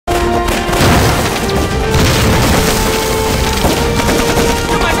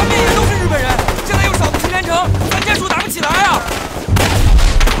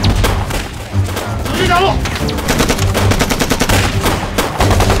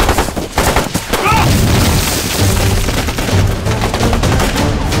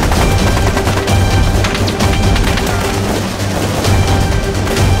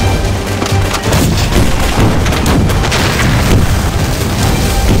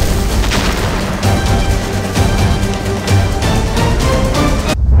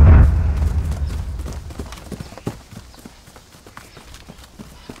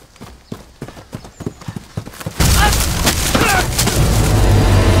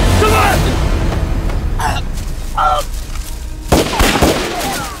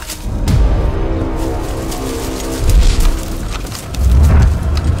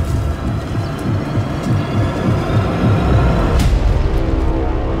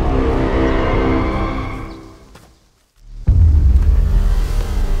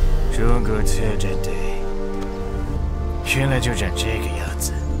原来就长这个样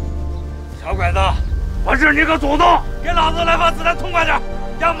子。小鬼子，我是你个祖宗，给老子来发子弹痛快点，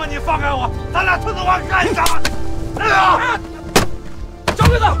要么你放开我，咱俩吞着碗干一场。来呀！小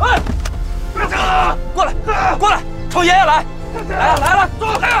鬼子，哎，别停了，过来，过来，冲爷爷来！来呀，来了，走，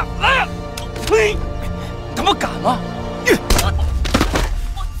来呀，来呀！嘿，他妈敢吗？我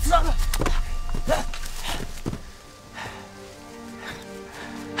操！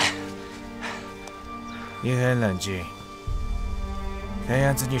你很冷静，看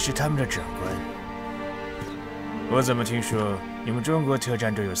样子你是他们的长官。我怎么听说你们中国特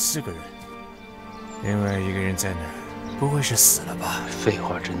战队有4个人，另外1个人在哪？不会是死了吧？废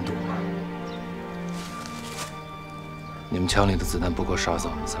话真多。你们枪里的子弹不够杀死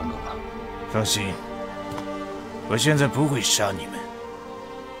我们3个吧？放心，我现在不会杀你们。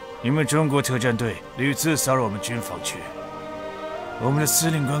你们中国特战队屡次骚扰我们军防区。我们的司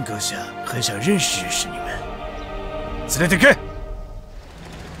令官阁下很想认识认识你们。連れてけ！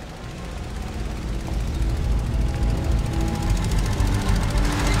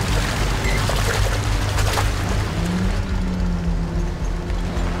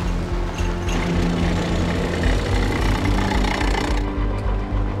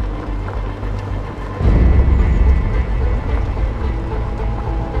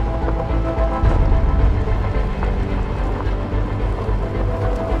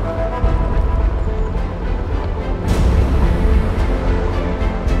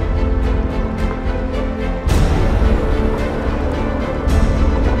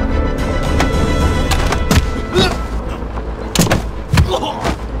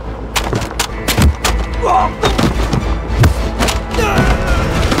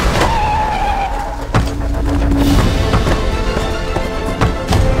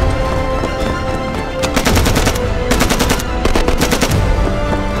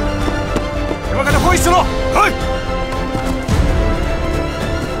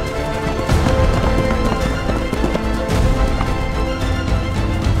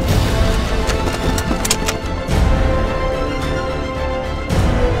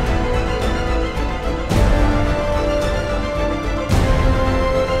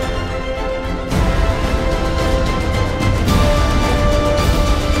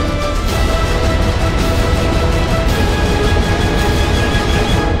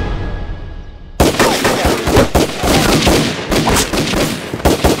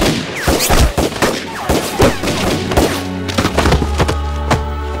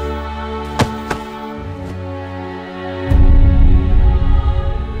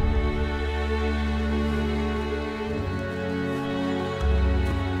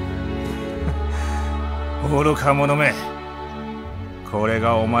愚か者め、これ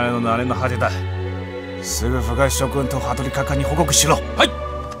がお前の慣れの果てだ。すぐ深井諸君と羽鳥閣下に報告しろ。は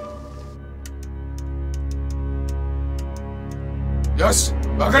い。よし、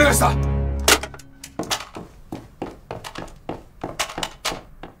わかりました。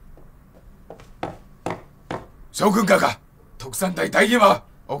将軍閣下、特産隊大義は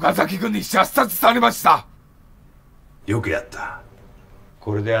岡崎軍に射殺されました。よくやった。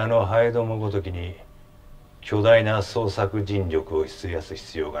これであのハエどもごときに巨大な捜索尽力を費やす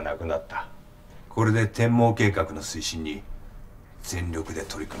必要がなくなった。これで天網計画の推進に全力で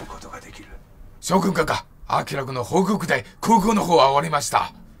取り組むことができる。将軍閣下、明君の報告で空港の方は終わりまし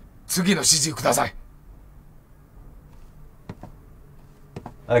た。次の指示ください。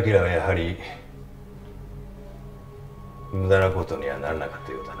明はやはり無駄なことにはならなかっ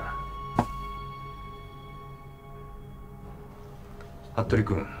たようだな。服部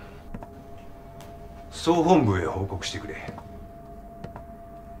君、総本部へ報告してくれ。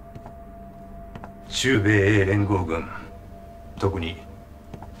中米英連合軍、特に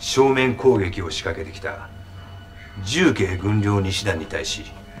正面攻撃を仕掛けてきた重慶軍領2師団に対し、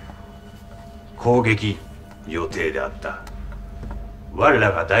攻撃予定であった我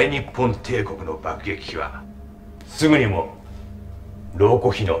らが大日本帝国の爆撃機はすぐにも老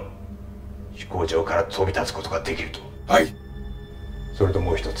虎飛の飛行場から飛び立つことができると。はい。それと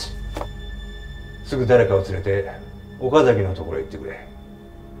もう一つ、すぐ誰かを連れて岡崎のところへ行ってくれ。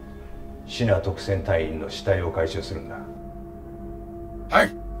シナ特選隊員の死体を回収するんだ。は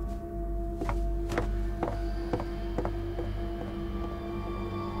い。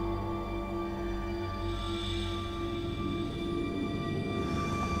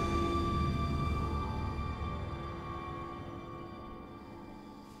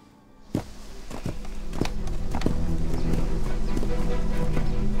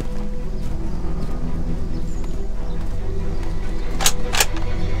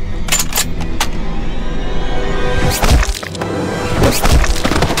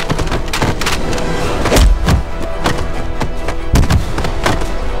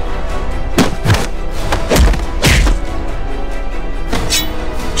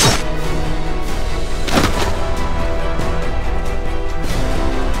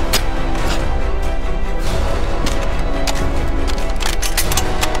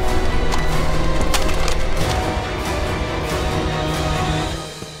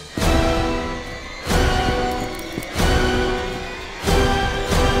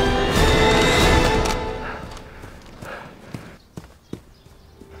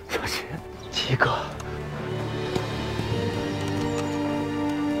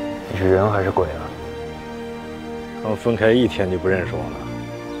是人还是鬼啊？刚分开1天就不认识我了。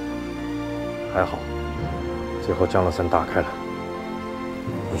还好，最后降落伞打开了。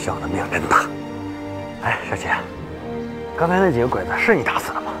你小子命真大！哎，少奇，刚才那几个鬼子是你打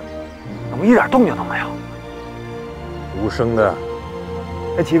死的吗？怎么一点动静都没有？无声的。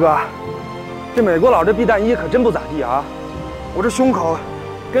哎，奇哥，这美国佬这避弹衣可真不咋地啊！我这胸口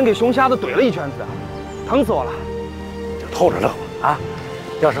跟给熊瞎子怼了1拳似的，疼死我了。就透着乐吧啊！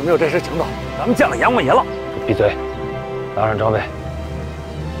要是没有这时情报，咱们见了阎王爷了。闭嘴，拉上装备，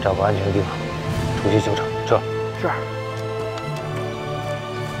找个安全的地方，出去救场。撤。是。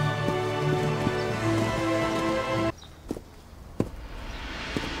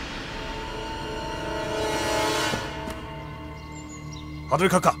ハドル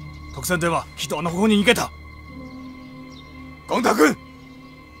閣下、特戦隊はきっとあの方向に逃げた。権太君、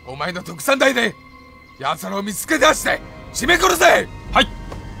お前の特産隊で奴らを見つけ出して締め殺せ。はい。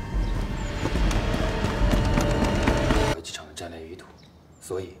机场的战略意图，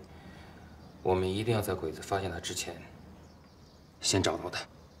所以我们一定要在鬼子发现他之前，先找到他。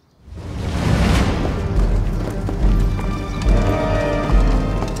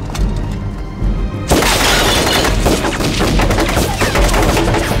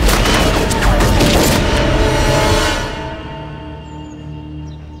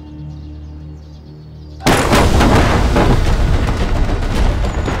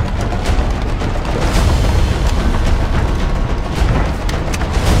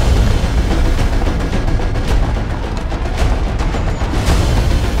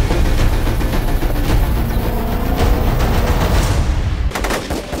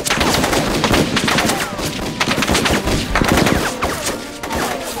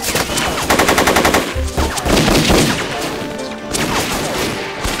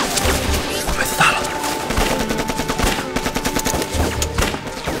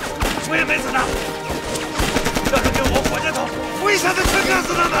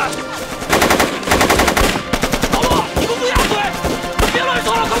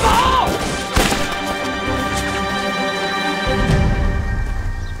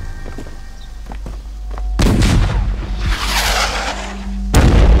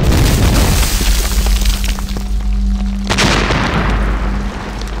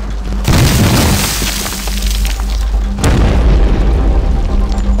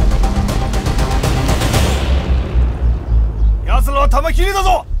弾切りだ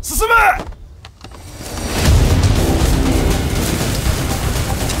ぞ、進め。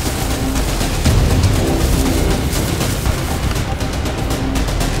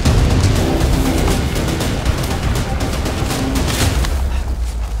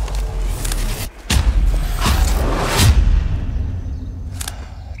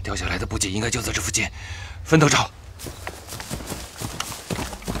掉下来的补给应该就在这附近，分头找。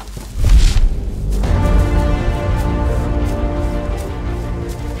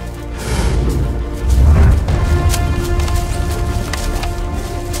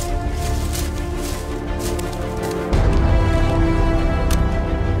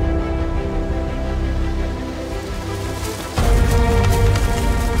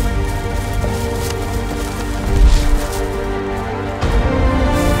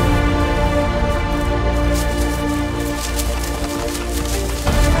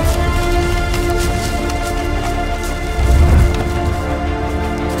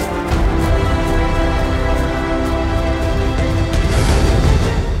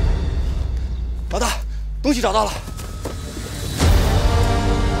东西找到了。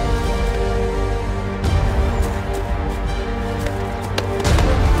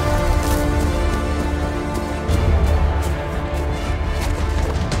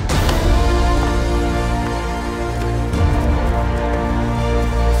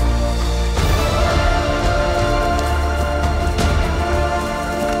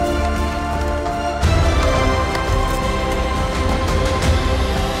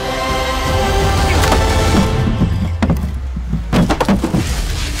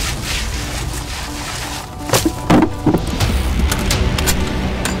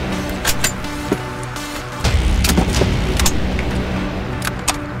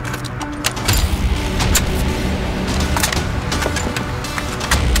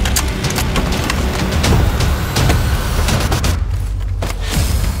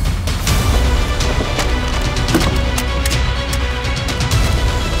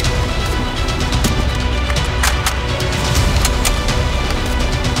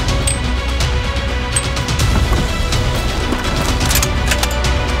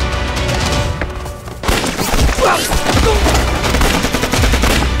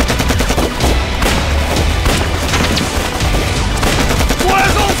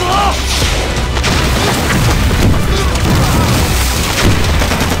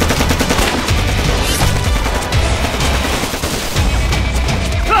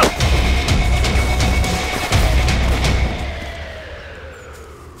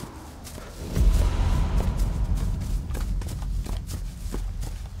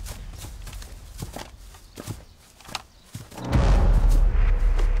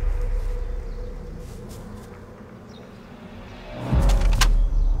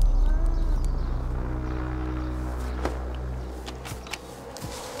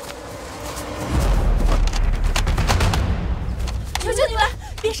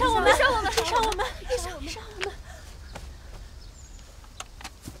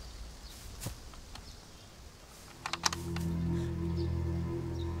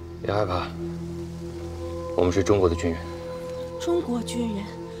别害怕，我们是中国的军人。中国军人？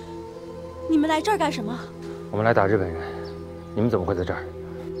你们来这儿干什么？我们来打日本人。你们怎么会在这儿？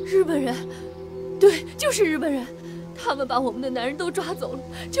日本人？对，就是日本人。他们把我们的男人都抓走了，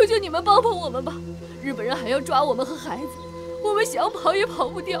求求你们帮帮我们吧！日本人还要抓我们和孩子，我们想跑也跑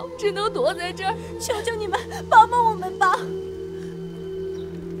不掉，只能躲在这儿。求求你们帮帮我们吧！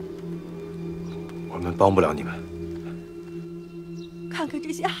我们帮不了你们。看看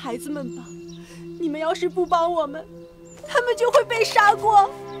这些孩子们吧，你们要是不帮我们，他们就会被杀光。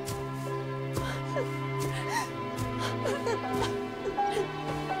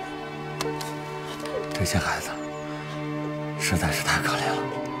这些孩子实在是太可怜了。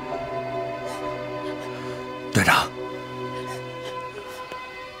队长，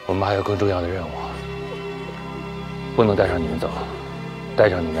我们还有更重要的任务，不能带上你们走，带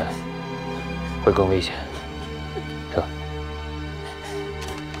上你们会更危险。撤。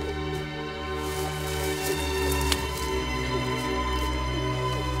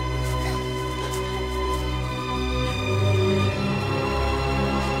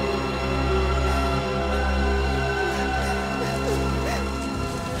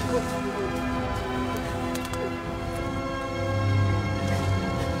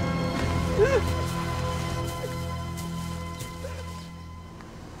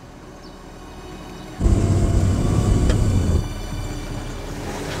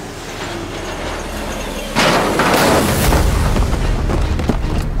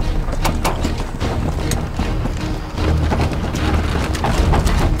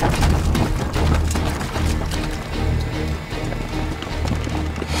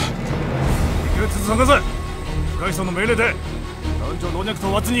参加せ。深井さんの命令で男女老若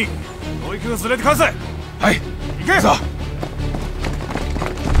問わずに教育を連れて返せ。はい。行け。さあ。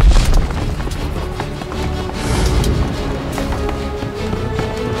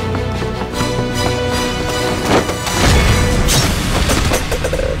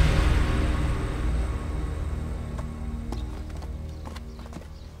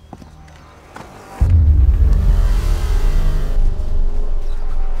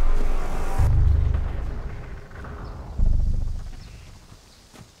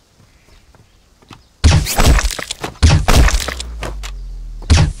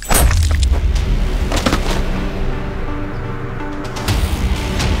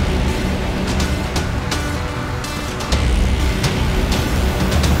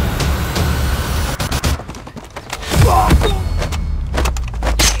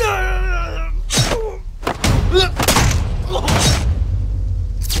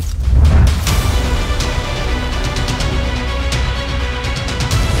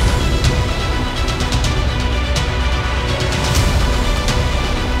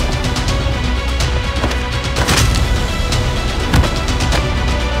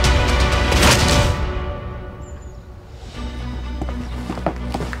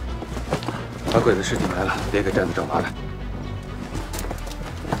把鬼子尸体埋了，别给寨子找麻烦。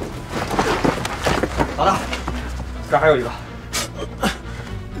老大，这儿还有一个。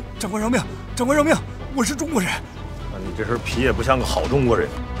长官饶命！长官饶命！我是中国人。你这身皮也不像个好中国人。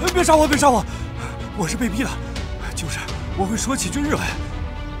别杀我！别杀我！我是被逼的，就是我会说几句日文。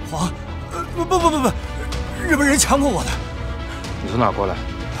不，日本人强迫我的。你从哪儿过来？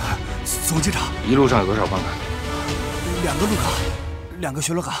从机场。一路上有多少关卡？2个路卡，2个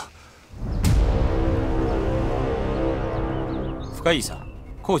巡逻岗。深井さん、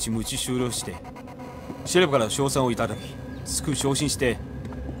コーチ無事終了して、シェルプから賞賛をいただき、すぐ昇進して、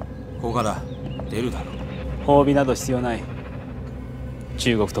ここから出るだろう。褒美など必要ない。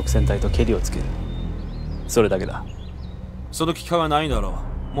中国特戦隊とケリをつける。それだけだ。その機会はないだろ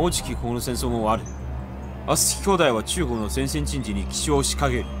う。もうじきこの戦争も終わる。アスキ兄弟は中国の前線陣地に奇襲を仕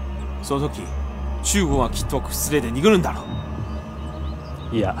掛ける。その時、中国はきっと失礼で逃げるんだろ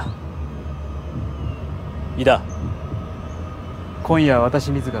う。いや、井田。今夜は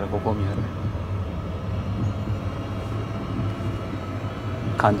私自らここを見張る。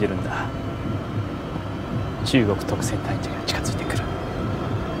感じるんだ。中国特戦隊員が近づいてくる。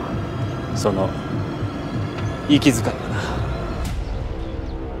その息遣いがな。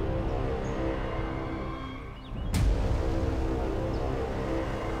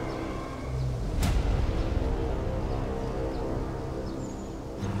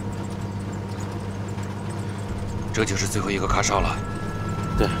这就是最后一个卡哨了。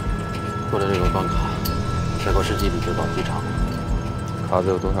对，过了这个关卡，甩过尸体里就到机场。卡子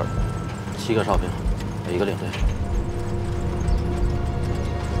有多少人？7个哨兵，有1个领队。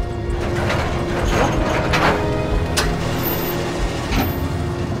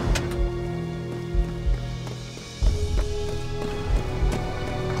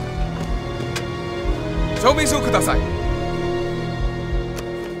証明書をください。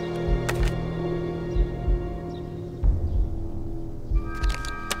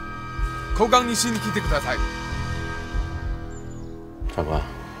口港西に来てください。长官，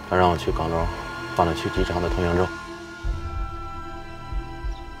他让我去广州帮他取机场的通行证。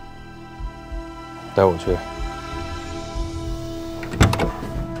带我去。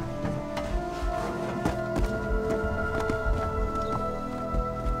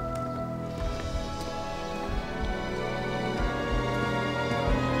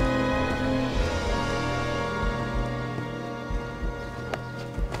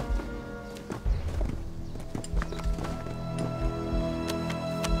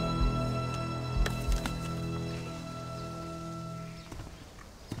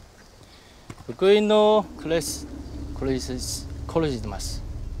福音のクレスしてます。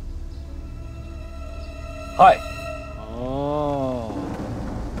はい。お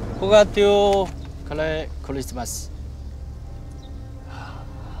ー。こがてをクリスマス。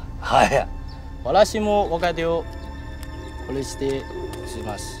はい。私も若手をクリステし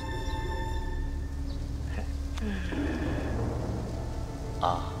ます。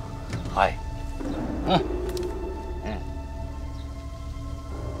あ、はい。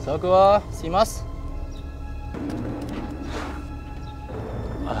そこはします。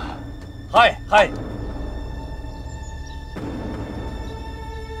はいはい。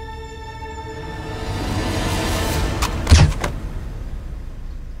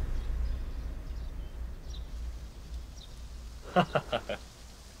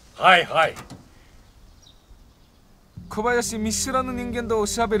はいはい。小林見知らぬ人間とお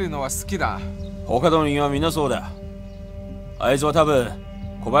しゃべるのは好きだ。他の人間はみんなそうだ。あいつは多分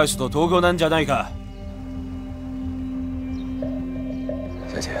小林と同郷なんじゃないか。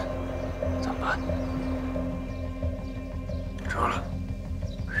小姐，怎么办？知道了。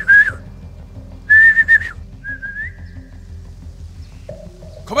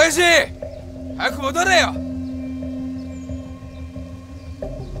小林、早く戻れよ。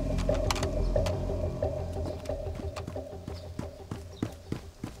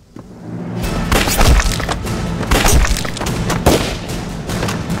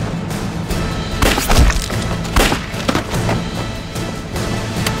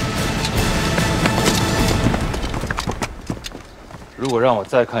如果让我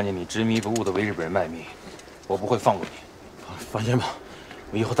再看见你执迷不悟的为日本人卖命，我不会放过你。放心吧，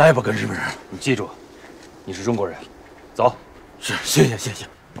我以后再也不跟日本人了。你记住，你是中国人。走。是，谢谢谢谢。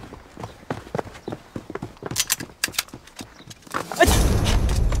哎，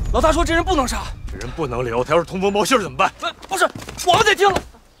老大说这人不能杀，这人不能留，他要是通风报信怎么办？不是，我们得听了。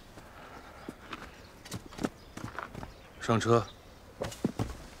上车。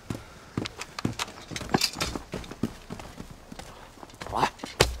来。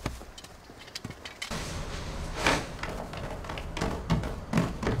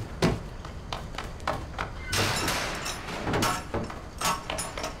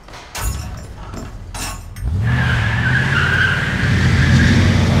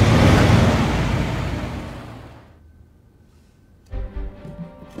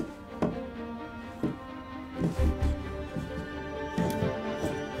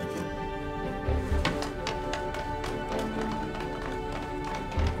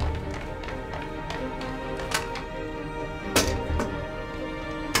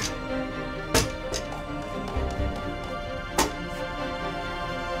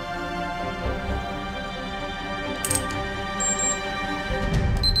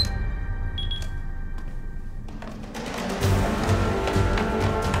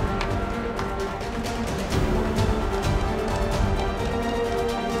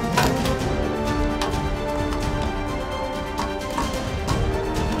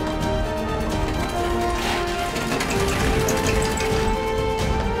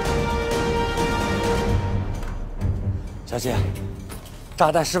小姐，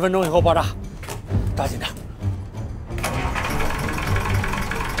炸弹10分钟以后爆炸，抓紧点。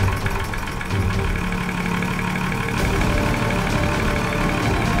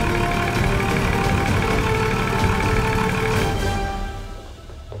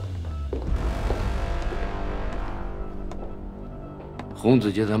洪子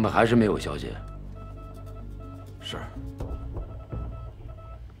杰他们还是没有消息。是。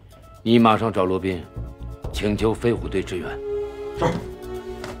你马上找罗宾。请求飞虎队支援。是。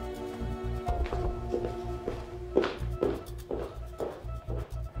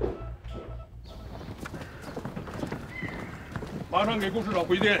马上给顾市长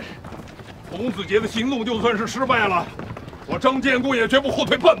回电，洪子杰的行动就算是失败了，我张建国也绝不后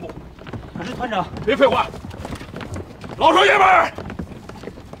退半步。可是团长，别废话，老少爷们儿，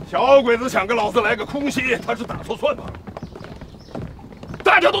小鬼子想跟老子来个空袭，他是打错算盘了。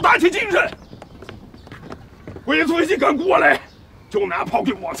大家都打起精神，鬼子飞机敢过来，就拿炮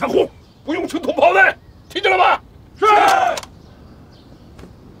兵往前轰，不用群统炮弹，听见了吗？是。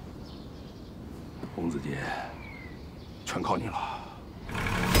洪子杰，全靠你了。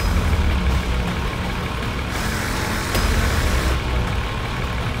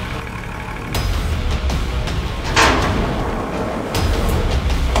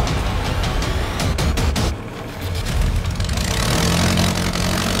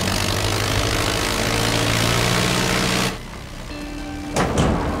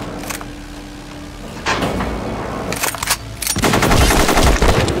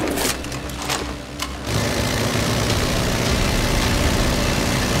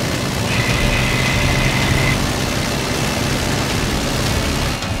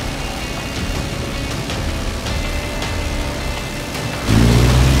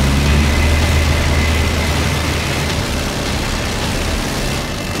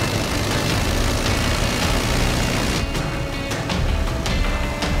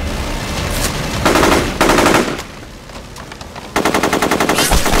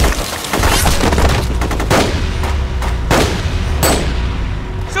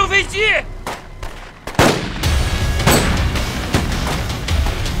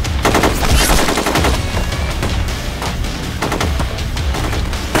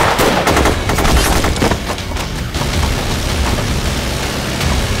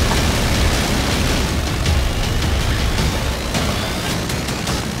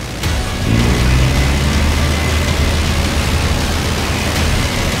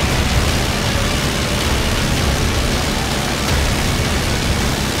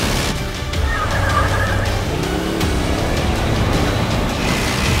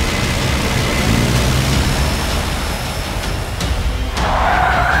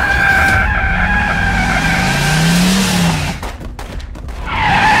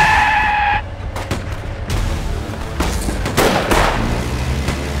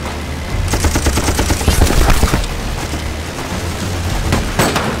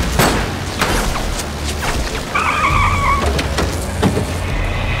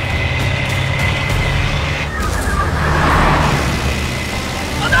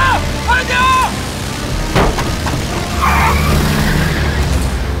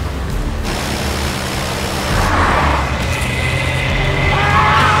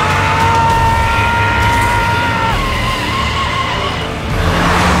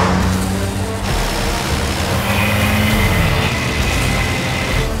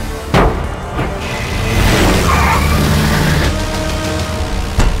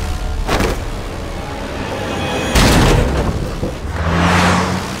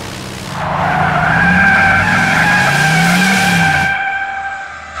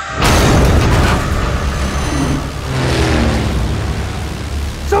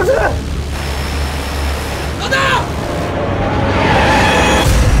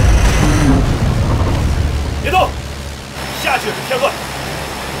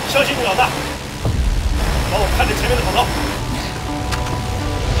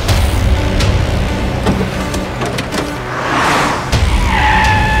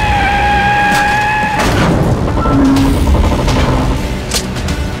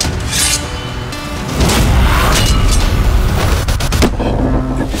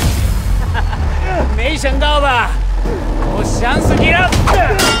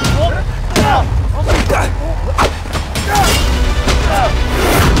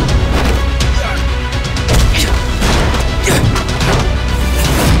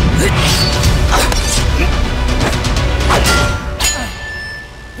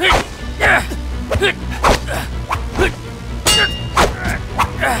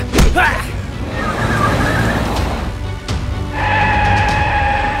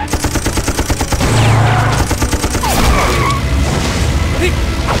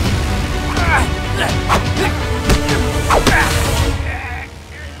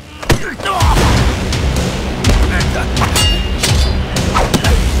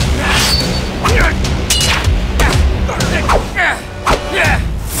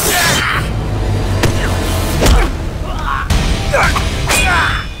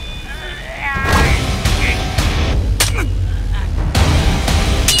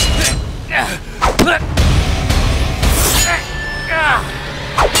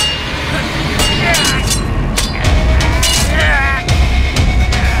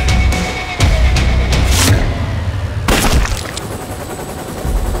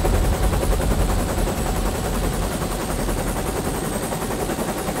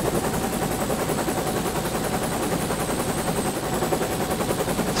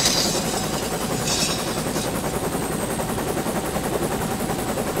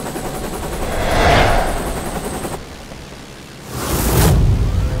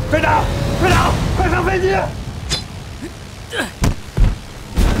队长，队长，快上飞机！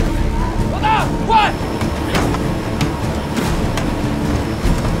老大，快！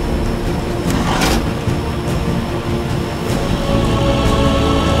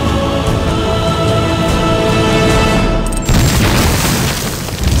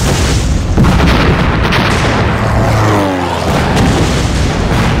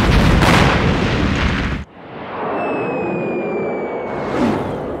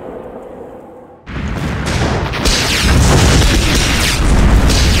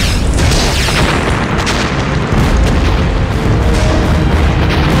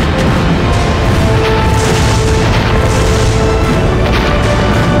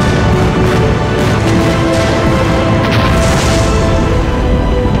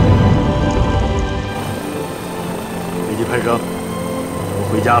攀升，我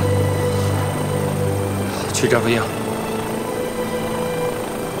回家了。去战俘营。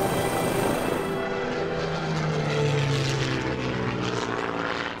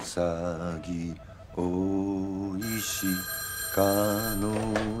agi oishi kano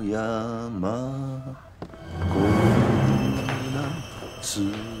yama kona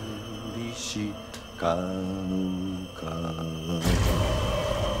tsuri shikanu ka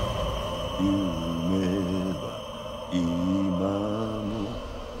yume wa今の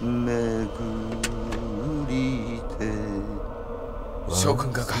巡りて将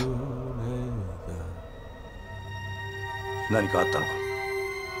軍がか何かあったのか。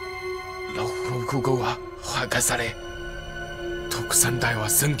老皇空港は破壊され特産隊は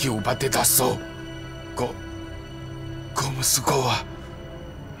戦機を奪って脱走。ご息子は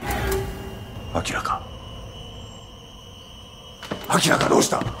明らかどうし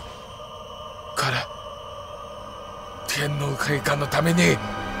た。彼天皇陛下のために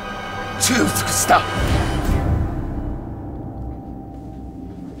忠尽くした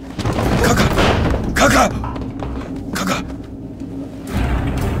カカ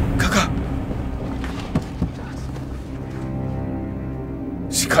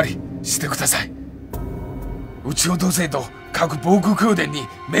しっかりしてください。うちを同性と各防空宮殿に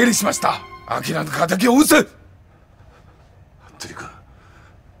命令しました。明の敵を討つ。服部君、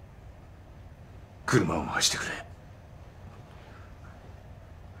車を回してくれ。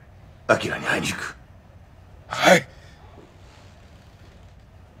明に会いに行く。はい。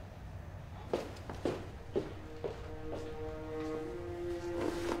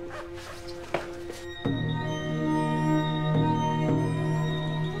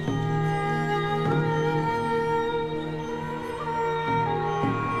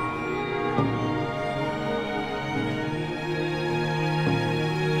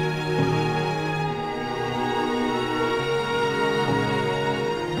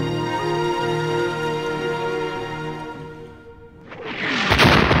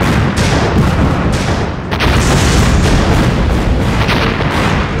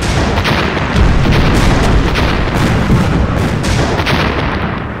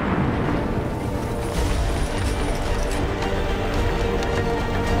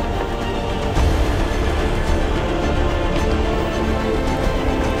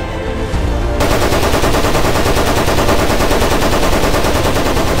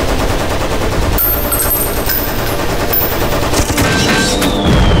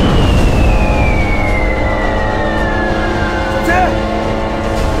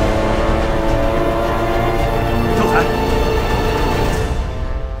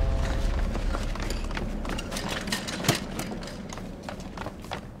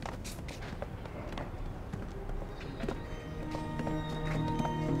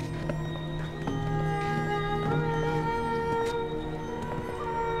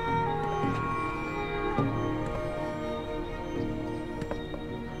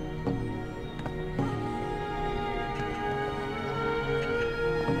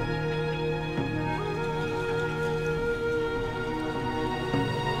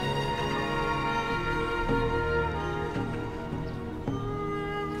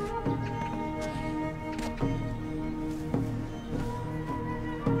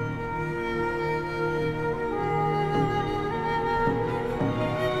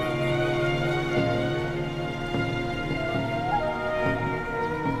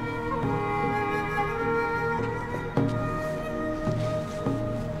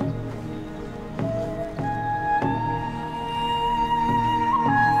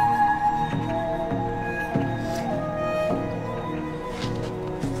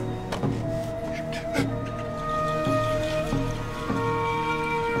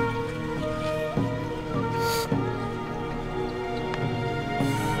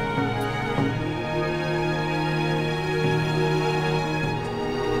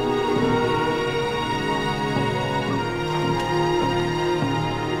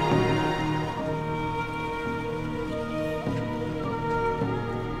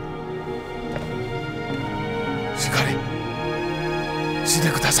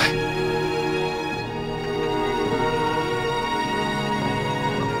さい。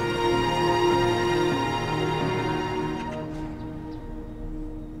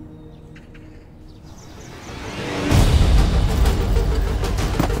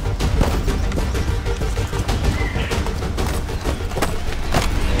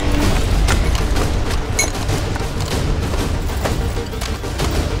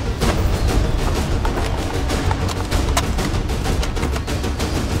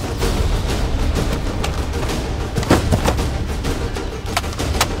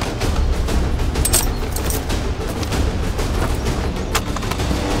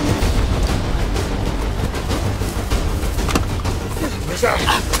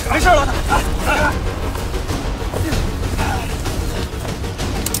没事，老大。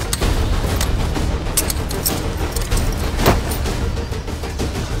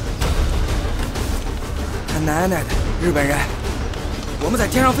他奶奶的，日本人！我们在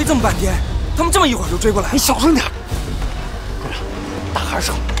天上飞这么半天，他们这么一会儿就追过来。你小声点。队长，大喊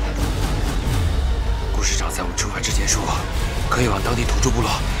声。顾师长在我们出发之前说过，可以往当地土著部落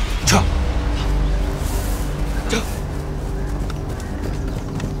撤。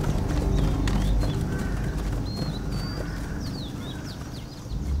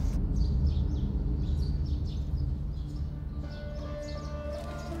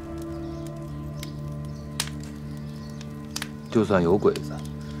 就算有鬼子，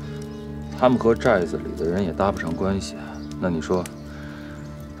他们和寨子里的人也搭不上关系。那你说，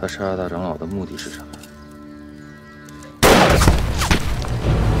他杀大长老的目的是什么？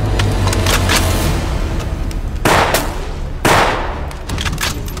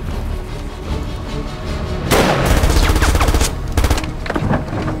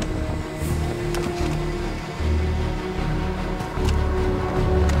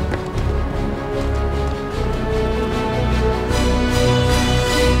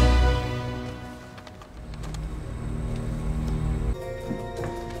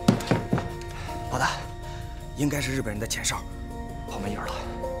 应该是日本人的前哨，跑没影了。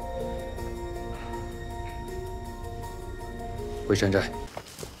回山寨。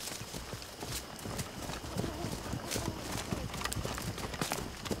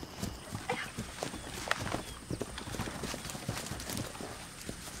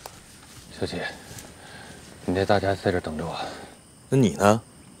小姐，你带大家在这等着我。那你呢？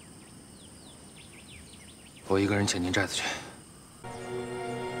我一个人潜进寨子去，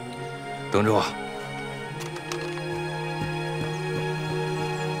等着我。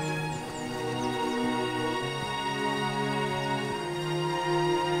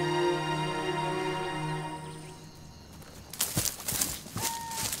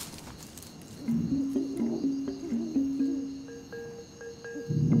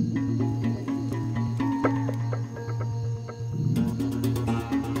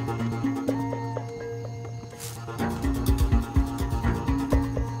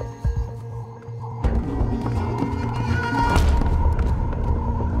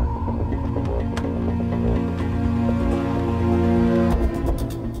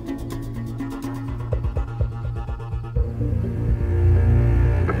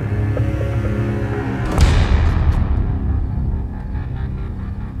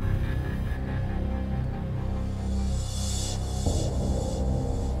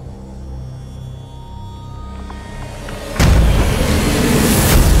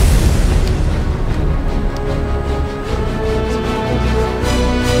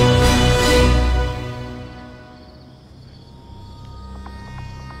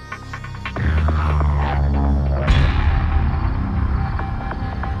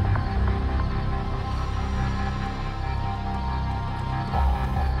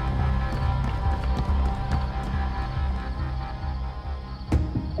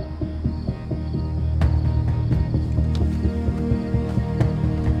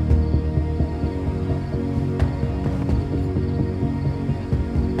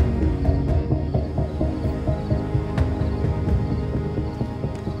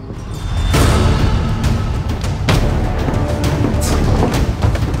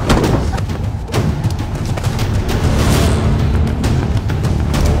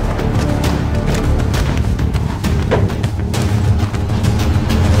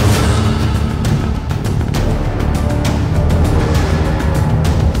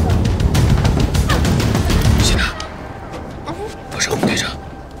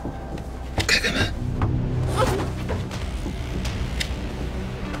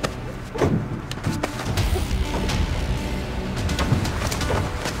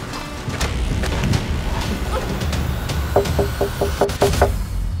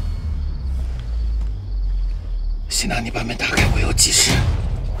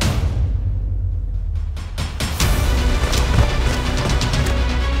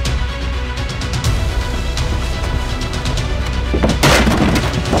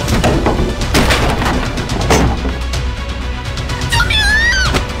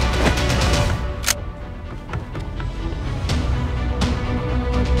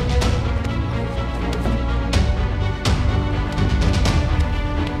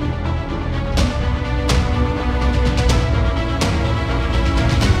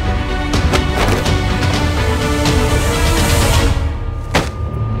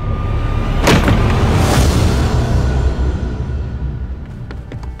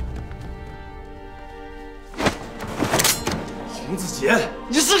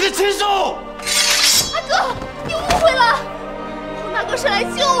是个禽兽！阿哥，你误会了，洪大哥是来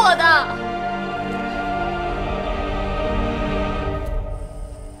救我的。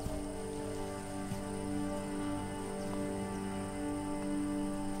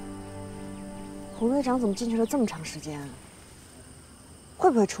洪队长怎么进去了这么长时间？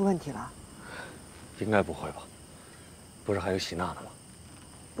会不会出问题了？应该不会吧？不是还有喜娜呢吗？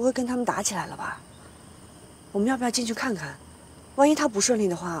不会跟他们打起来了吧？我们要不要进去看看？万一他不顺利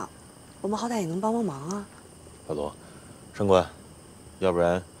的话，我们好歹也能帮帮忙啊。老罗，上官，要不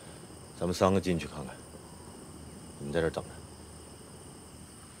然咱们3个进去看看。你们在这儿等着。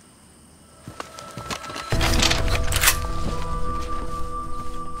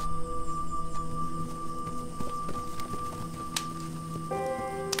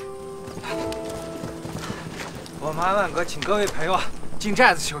我们安万哥请各位陪我进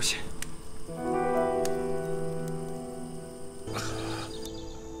寨子休息。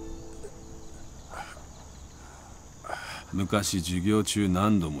昔授業中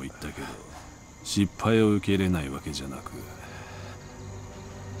何度も言ったけど、失敗を受け入れないわけじゃなく、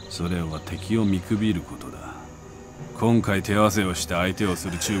それは敵を見くびることだ。今回手合わせをして相手をす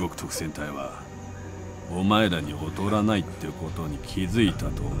る中国特戦隊は、お前らに劣らないってことに気づいた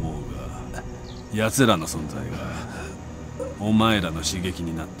と思うが、奴らの存在がお前らの刺激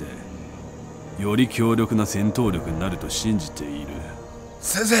になって、より強力な戦闘力になると信じている。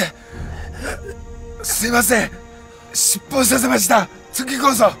先生、すいません。失敗させました。次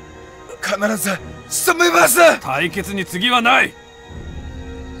こそ必ず仕留めます。対決に次はない。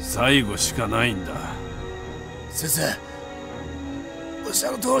最後しかないんだ。先生、おっし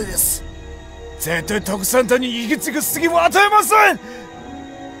ゃる通りです。絶対特産隊に息継ぐ隙も与えません。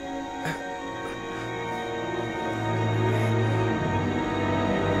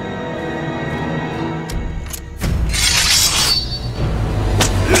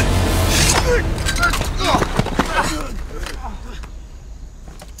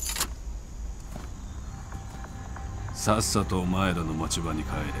さっさとお前らの持ち場に帰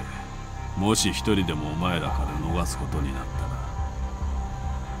れ。もし一人でもお前らから逃すことになったら、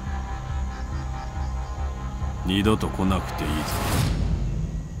二度と来なくていい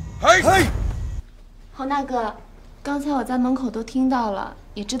ぞ。はい。洪大哥，刚才我在门口都听到了，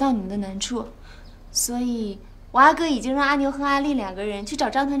也知道你们的难处，所以我阿哥已经让阿牛和阿丽2个人去找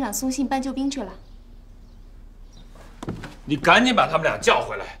张团长送信办救兵去了。你赶紧把他们俩叫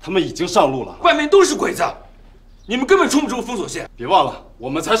回来，他们已经上路了，外面都是鬼子。你们根本冲不出封锁线。别忘了，我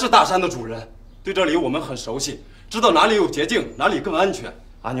们才是大山的主人，对这里我们很熟悉，知道哪里有捷径，哪里更安全。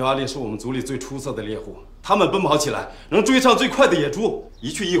阿牛、阿烈是我们族里最出色的猎户，他们奔跑起来能追上最快的野猪，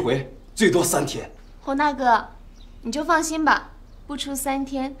一去一回最多3天。洪大哥，你就放心吧，不出3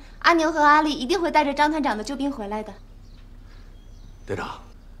天，阿牛和阿丽一定会带着张团长的救兵回来的。队长，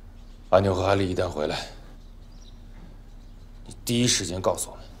阿牛和阿丽一旦回来，你第一时间告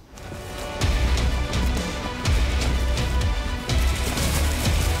诉我们。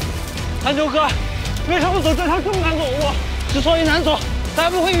阿牛哥，为什么走这条这么难走的路？之所以难走，才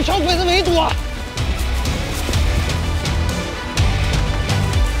不会与小鬼子围堵啊！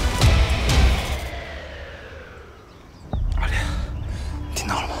阿烈，听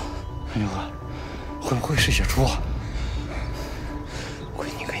到了吗？阿牛哥，会不会是野猪啊？亏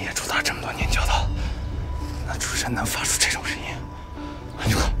你跟野猪打这么多年交道，那猪真能发出这种声音？阿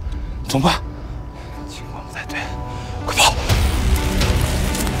牛哥，怎么办？情况不太对，快跑！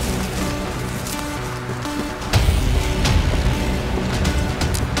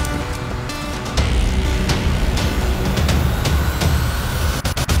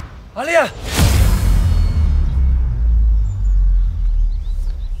阿烈，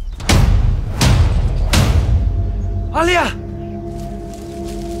阿烈，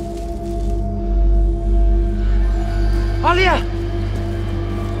阿烈，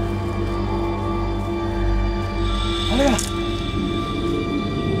阿烈，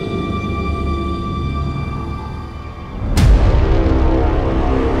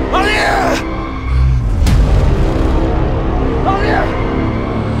阿烈，阿烈！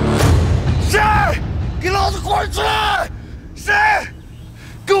谁？给老子滚出来！谁？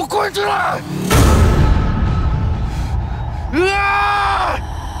给我滚出来！啊！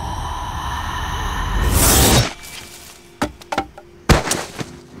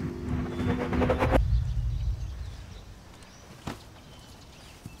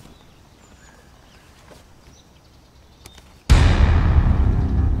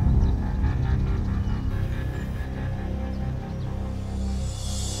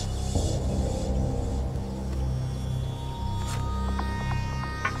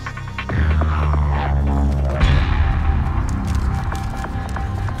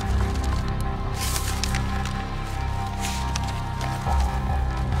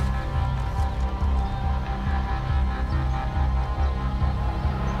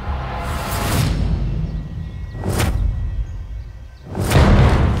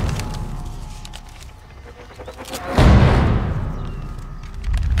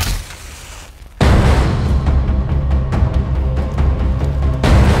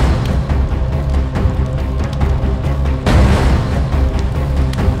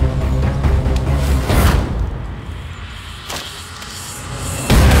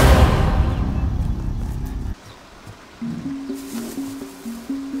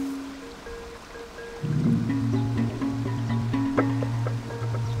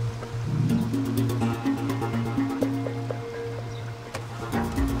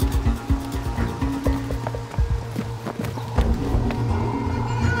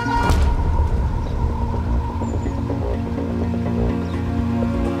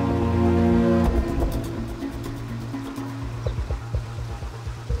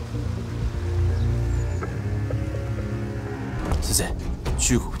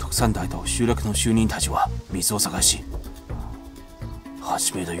特産隊と集落の囚人たちは水を探し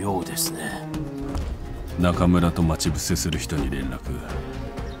始めたようですね。中村と待ち伏せする人に連絡。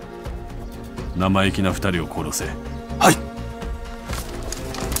生意気な2人を殺せ。はい。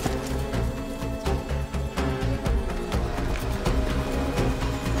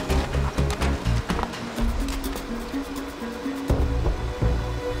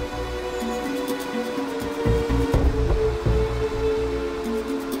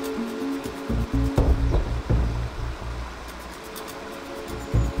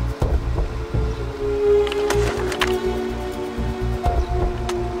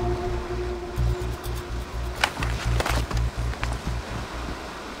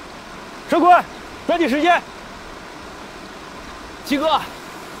长官，抓紧时间！七哥，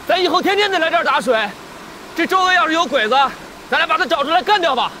咱以后天天得来这儿打水。这周围要是有鬼子，咱俩把他找出来干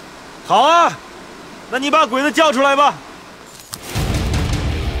掉吧。好啊，那你把鬼子叫出来吧。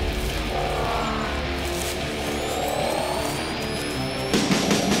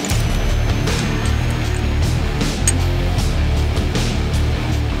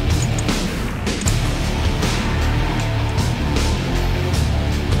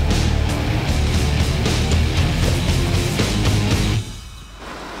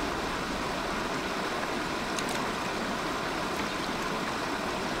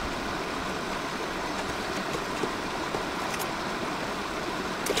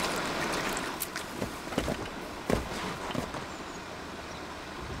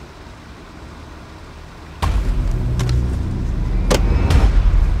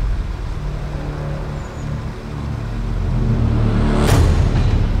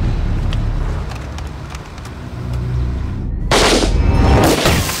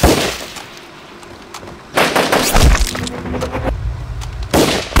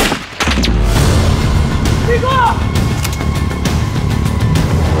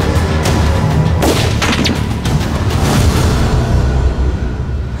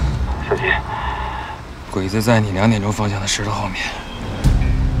鬼子在你2点钟方向的石头后面。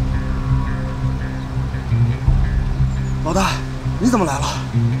老大，你怎么来了？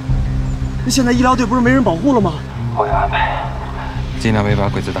那现在医疗队不是没人保护了吗？我有安排，尽量别把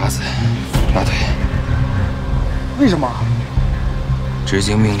鬼子打死，打退。为什么？执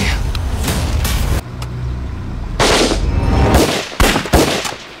行命令。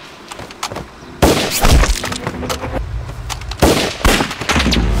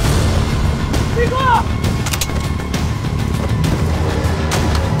立哥！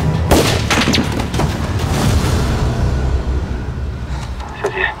小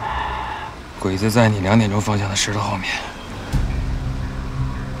姐，鬼子在你2点钟方向的石头后面。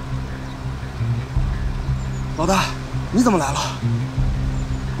老大，你怎么来了？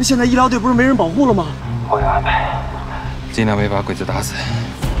那现在医疗队不是没人保护了吗？我有安排，尽量别把鬼子打死，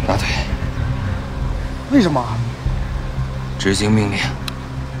打退。为什么？执行命令。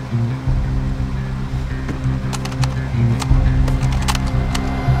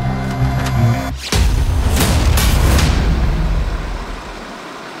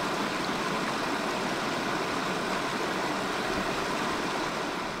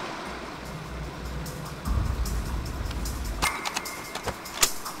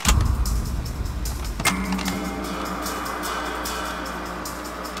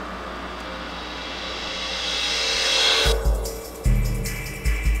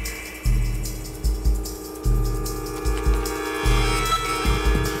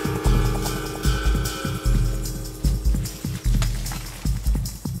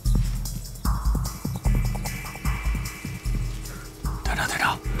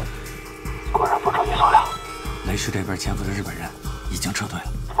这边潜伏的日本人已经撤退了，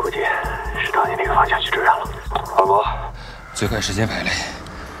估计是朝你那个方向去支援了。老罗，最快时间排雷。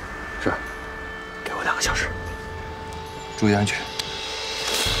是，给我2个小时。注意安全。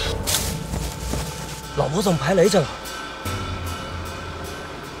老罗怎么排雷去了？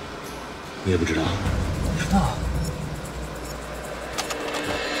我也不知道。不知道。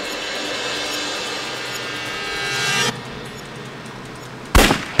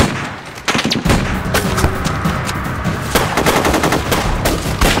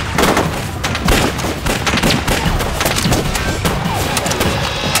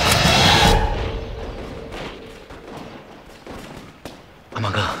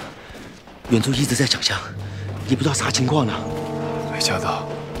远处一直在响枪，也不知道啥情况呢。没想到，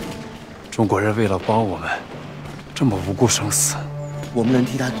中国人为了帮我们，这么无辜生死。我们能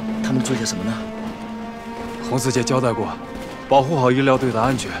替他们做些什么呢？洪四姐交代过，保护好医疗队的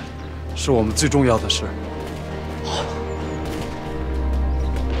安全，是我们最重要的事。好。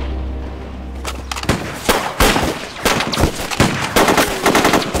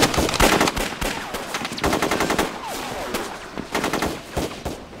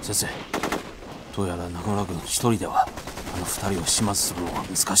先生、どうやら中村君一人ではあの二人を始末するのは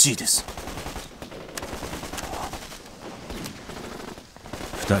難しいです。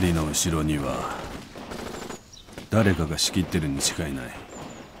二人の後ろには誰かが仕切ってるに違いない。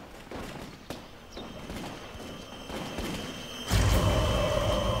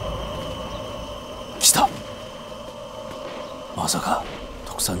来た。まさか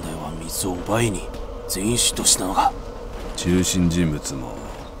特産大は水を奪いに全員出頭したのか。中心人物も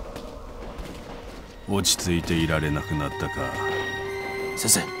落ち着いていられなくなったか。先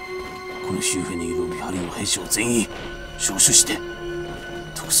生、この周辺にいる見張りの兵士を全員招集して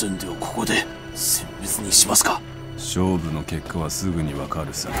特産大をここで殲滅にしますか。勝負の結果はすぐにわか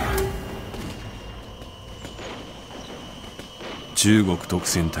るさ。中国特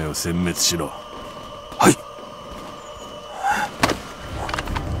戦隊を殲滅しろ。はい。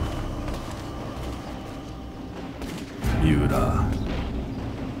三浦、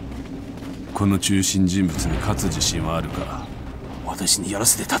この中心人物に勝つ自信はあるか。私にやら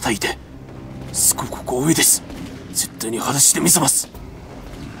せて叩いてすごく光栄です。絶対に外してみせます。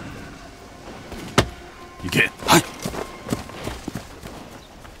行け。はい。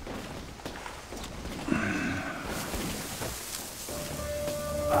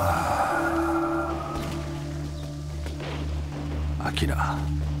アキラ、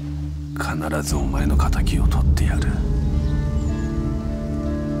必ずお前の敵を取ってやる。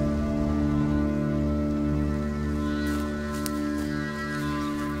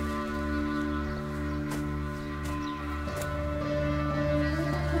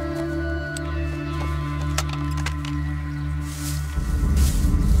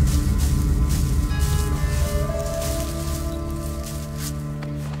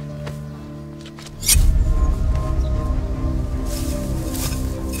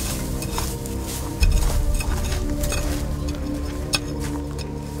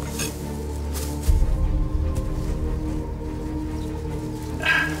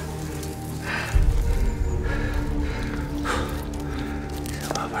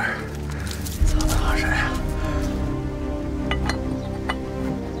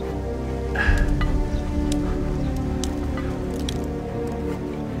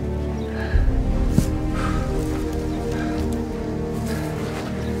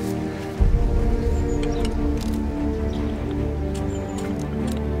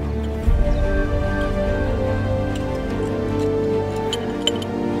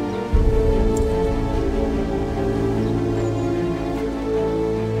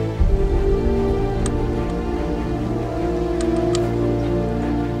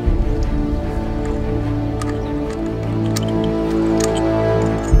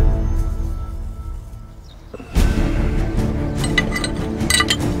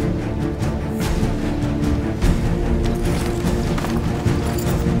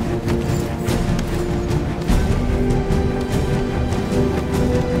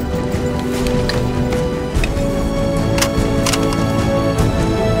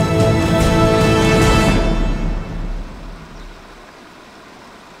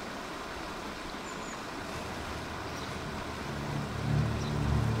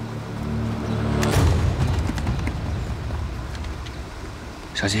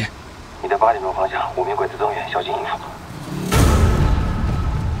小吉，你的8点钟方向，无名鬼子增援，小心应付。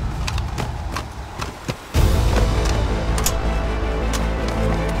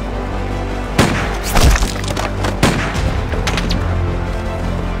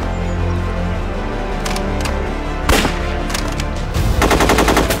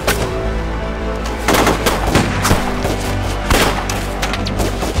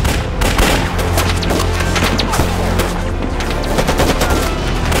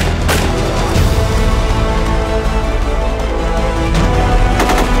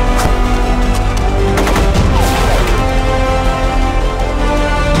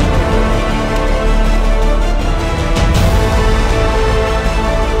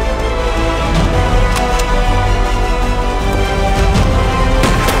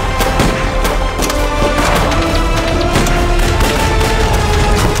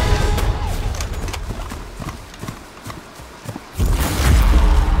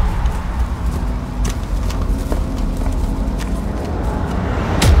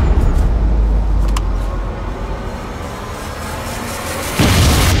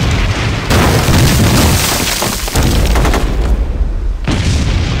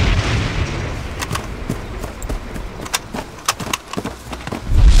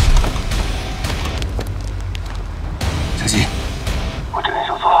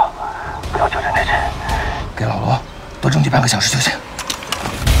半个小时就行。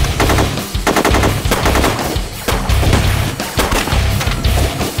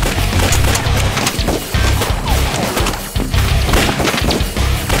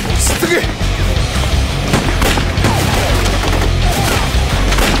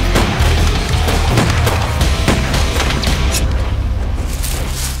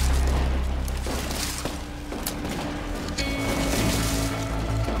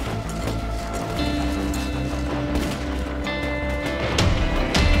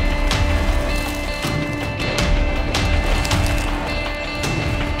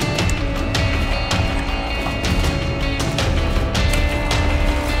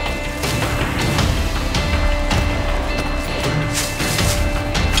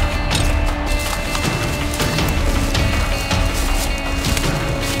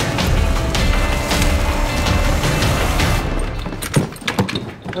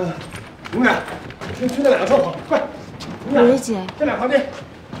永远，去那两个车棚，快！蕊姐，这俩房间，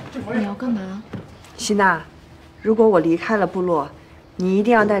你要干嘛？希娜，如果我离开了部落，你一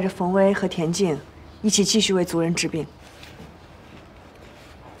定要带着冯威和田静一起继续为族人治病。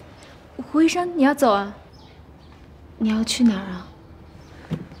胡医生，你要走啊？你要去哪儿啊？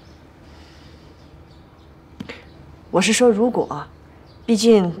我是说如果，毕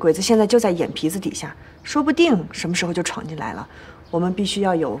竟鬼子现在就在眼皮子底下，说不定什么时候就闯进来了。我们必须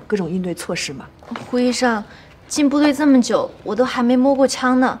要有各种应对措施嘛。胡医生，进部队这么久，我都还没摸过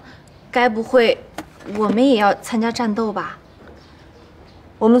枪呢，该不会我们也要参加战斗吧？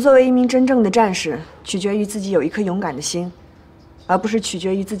我们作为一名真正的战士，取决于自己有一颗勇敢的心，而不是取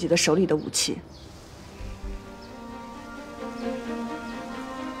决于自己的手里的武器。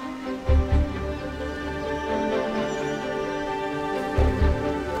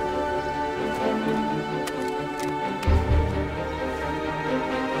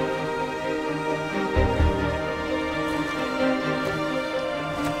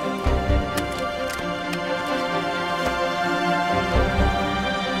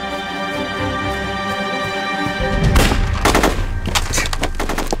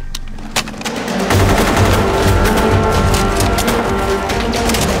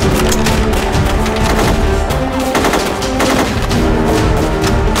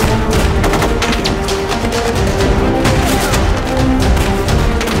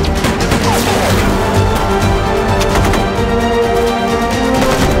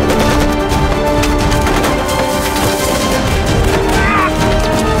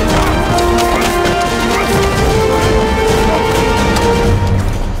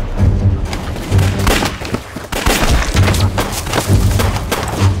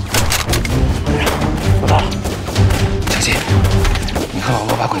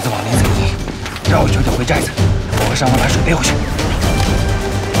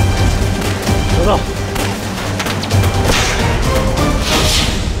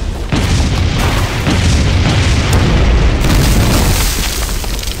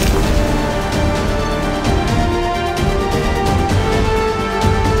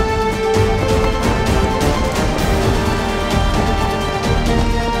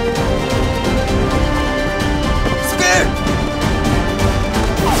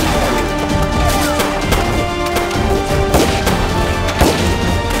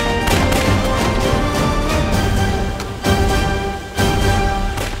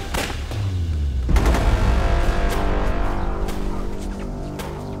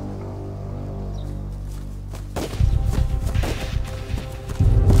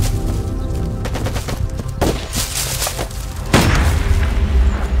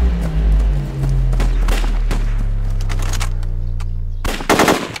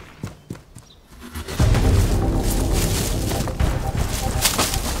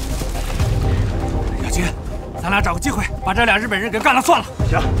找个机会把这俩日本人给干了算了。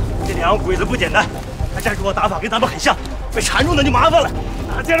行，这两个鬼子不简单，他战术和打法跟咱们很像，被缠住那就麻烦了。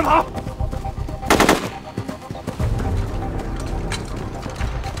接着跑！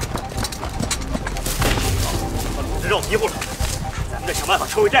把鲁子绕迷糊了，咱们再想办法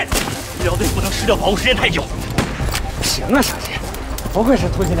撤回寨子。医疗队不能失掉保护时间太久。行啊，小心，不愧是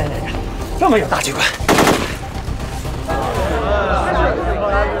突击连连着，这么有大局观。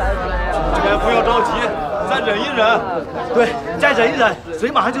这边不要着急。再忍一忍，对，再忍一忍，水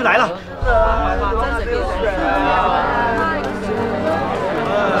马上就来了。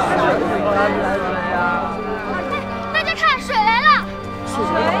大家看，水来了！水！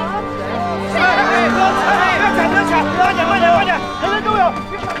不要抢！慢点！人人都有，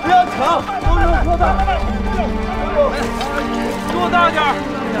不要抢，都有喝的。给我大点，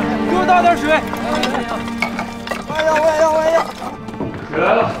给我倒点水。我也要。水来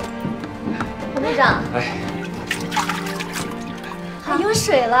了。胡队长，还有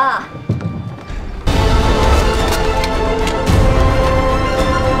水了。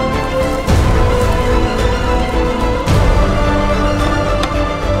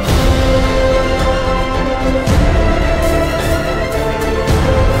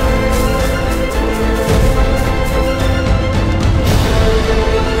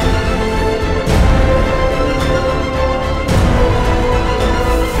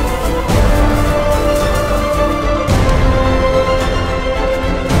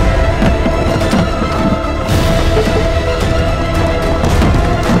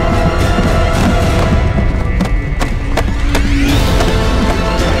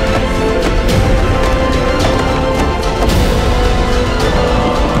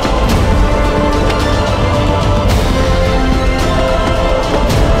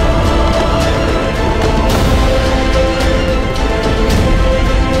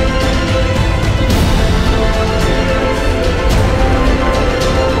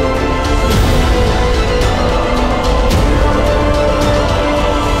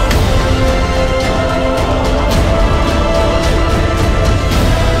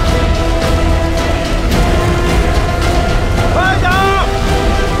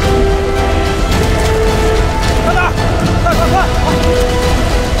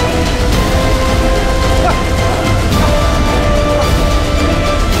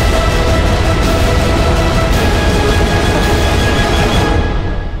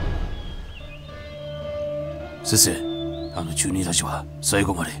先生、住人たちは最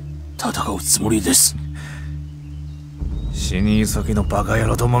後まで戦うつもりです。死に急ぎのバカ野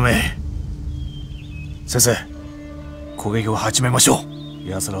郎どもめ。先生、攻撃を始めましょう。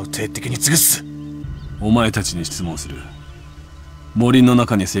奴らを徹底に潰す。お前たちに質問する。森の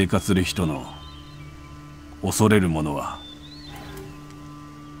中に生活する人の恐れるものは？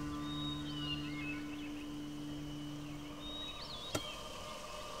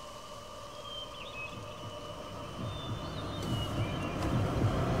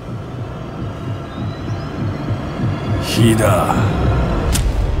火だ。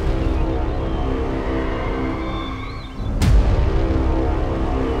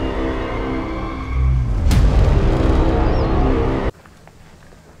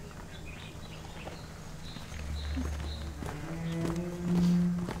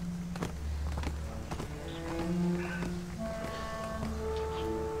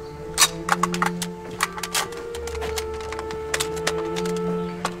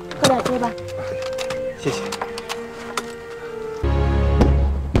喝点粥吧。谢谢。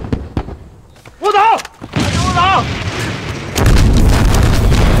卧倒！卧倒！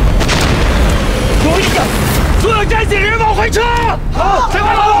有意见，所有站起人往回撤！好，谁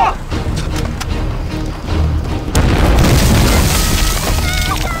快老婆？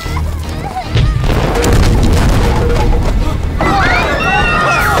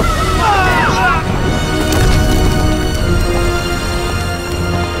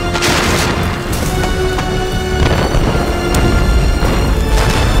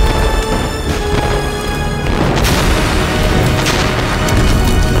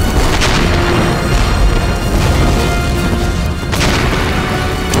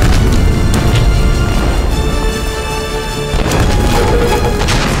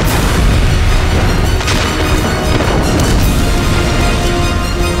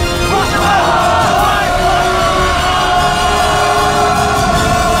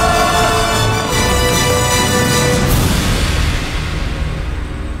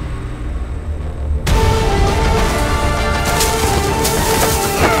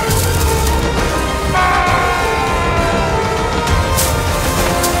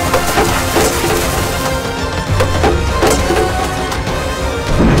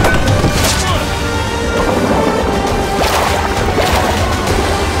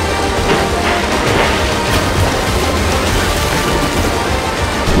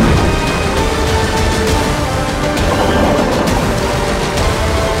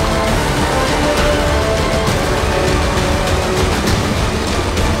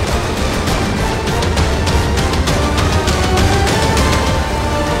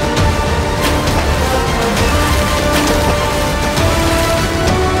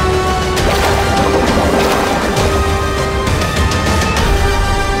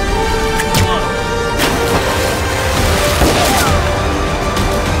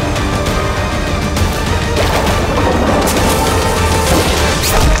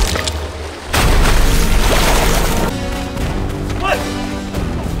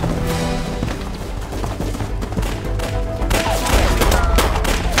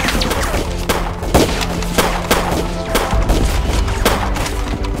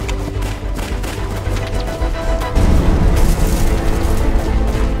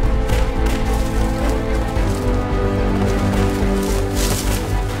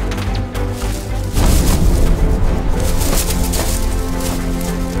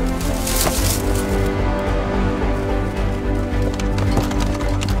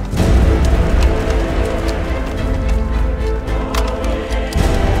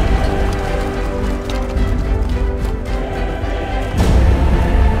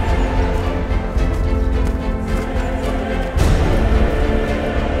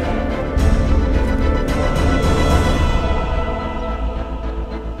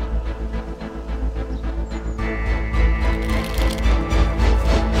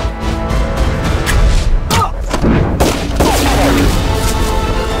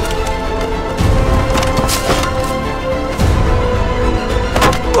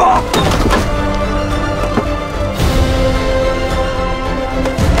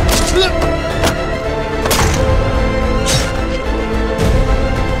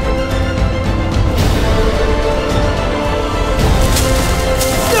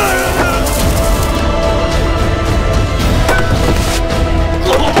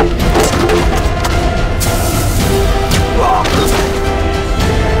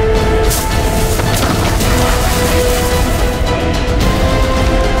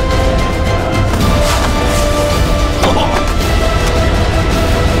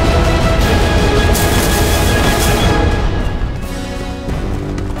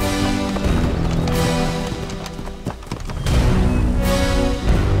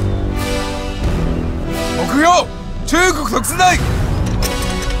すんない。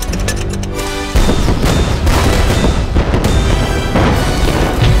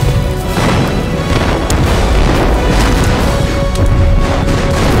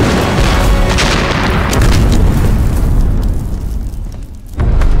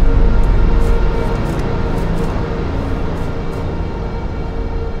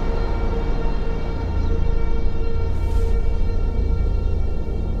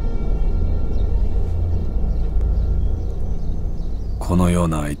このよう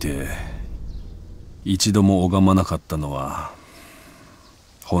な相手、一度も拝まなかったのは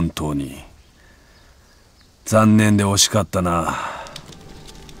本当に残念で惜しかったな。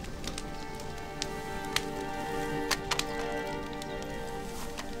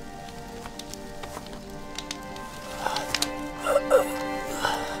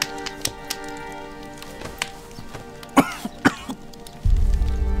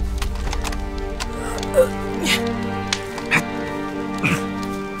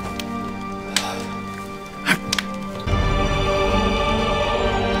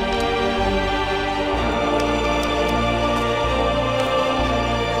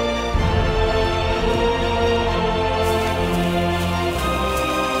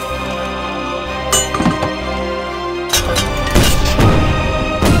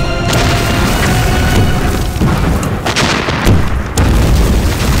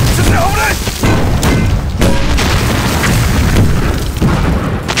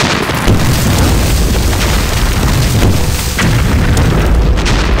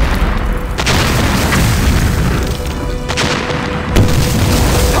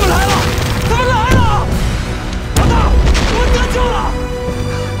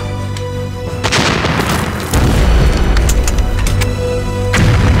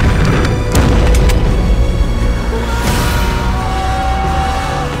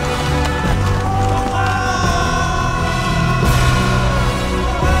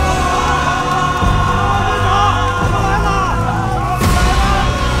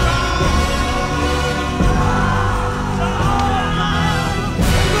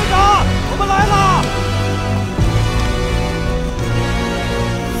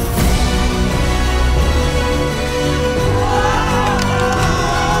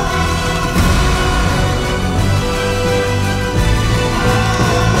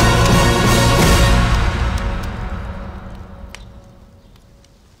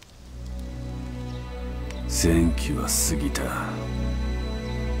戦期は過ぎた。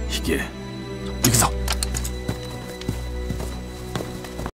引け。